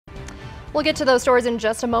We'll get to those stories in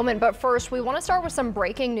just a moment, but first we want to start with some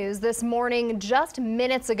breaking news this morning. Just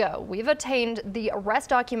minutes ago, we've obtained the arrest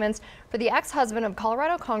documents for the ex-husband of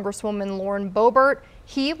Colorado Congresswoman Lauren Boebert.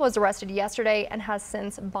 He was arrested yesterday and has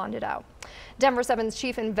since bonded out. Denver 7's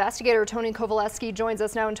chief investigator Tony Kovaleski joins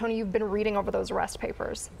us now. And Tony, you've been reading over those arrest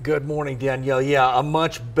papers. Good morning, Danielle. Yeah, a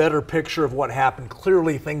much better picture of what happened.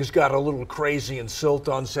 Clearly, things got a little crazy in Silt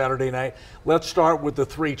on Saturday night. Let's start with the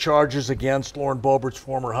three charges against Lauren Boebert's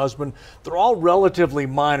former husband. They're all relatively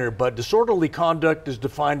minor, but disorderly conduct is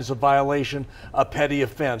defined as a violation, a petty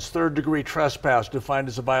offense. Third-degree trespass defined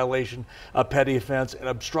as a violation, a petty offense, and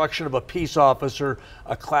obstruction of a peace officer,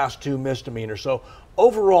 a Class 2 misdemeanor. So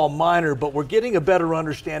overall minor, but we're getting a better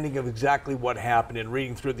understanding of exactly what happened in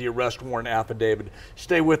reading through the arrest warrant affidavit.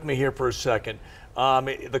 Stay with me here for a second.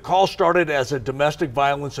 The call started as a domestic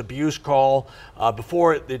violence abuse call.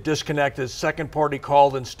 Before it disconnected, second party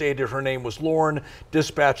called and stated her name was Lauren.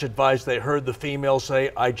 Dispatch advised they heard the female say,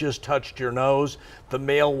 "I just touched your nose." The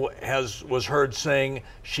male was heard saying,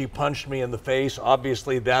 "She punched me in the face."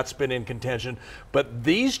 Obviously, that's been in contention. But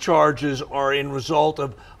these charges are in result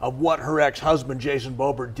of what her ex-husband, Jason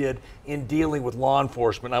Boebert, did in dealing with law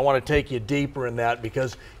enforcement. I want to take you deeper in that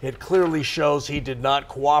because it clearly shows he did not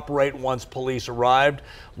cooperate once police arrived.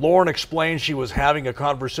 Lauren explained she was having a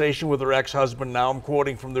conversation with her ex-husband, now I'm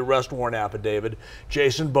quoting from the arrest warrant affidavit,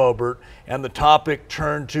 Jason Boebert, and the topic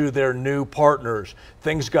turned to their new partners.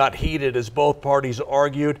 Things got heated as both parties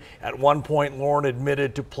argued. At one point, Lauren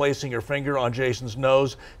admitted to placing her finger on Jason's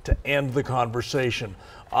nose to end the conversation.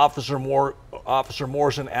 Officer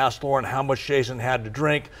Morrison asked Lauren how much Jason had to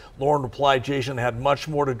drink. Lauren replied Jason had much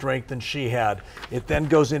more to drink than she had. It then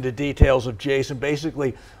goes into details of Jason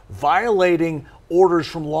basically violating orders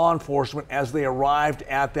from law enforcement as they arrived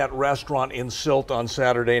at that restaurant in Silt on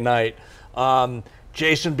Saturday night.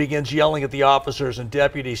 Jason begins yelling at the officers and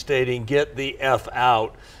deputies stating, "Get the F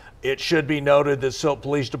out." It should be noted that Silt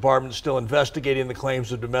Police Department is still investigating the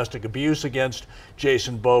claims of domestic abuse against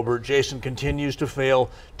Jason Boebert. Jason continues to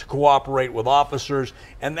fail to cooperate with officers,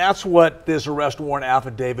 and that's what this arrest warrant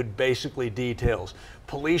affidavit basically details.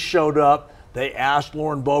 Police showed up. They asked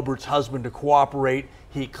Lauren Boebert's husband to cooperate.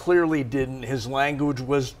 He clearly didn't. His language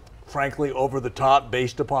was frankly over the top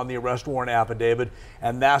based upon the arrest warrant affidavit,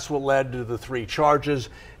 and that's what led to the three charges,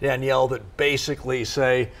 Danielle, that basically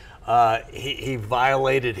say he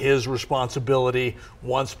violated his responsibility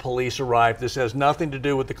once police arrived. This has nothing to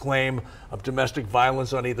do with the claim of domestic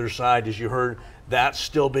violence on either side. As you heard, that's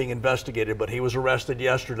still being investigated, but he was arrested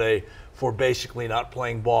yesterday for basically not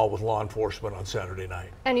playing ball with law enforcement on Saturday night.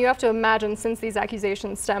 And you have to imagine, since these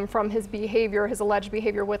accusations stem from his behavior, his alleged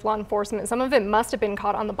behavior with law enforcement, some of it must have been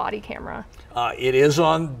caught on the body camera. It is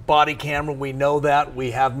on body camera. We know that.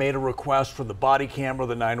 We have made a request for the body camera,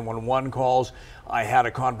 the 911 calls. I had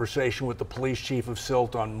a conversation with the police chief of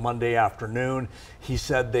Silt on Monday afternoon. He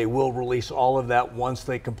said they will release all of that once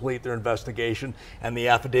they complete their investigation, and the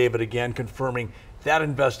affidavit again confirming that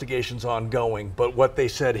investigation's ongoing. But what they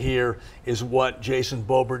said here is what Jason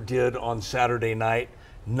Boebert did on Saturday night,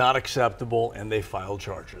 not acceptable, and they filed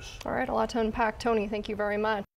charges. All right, a lot to unpack. Tony, thank you very much.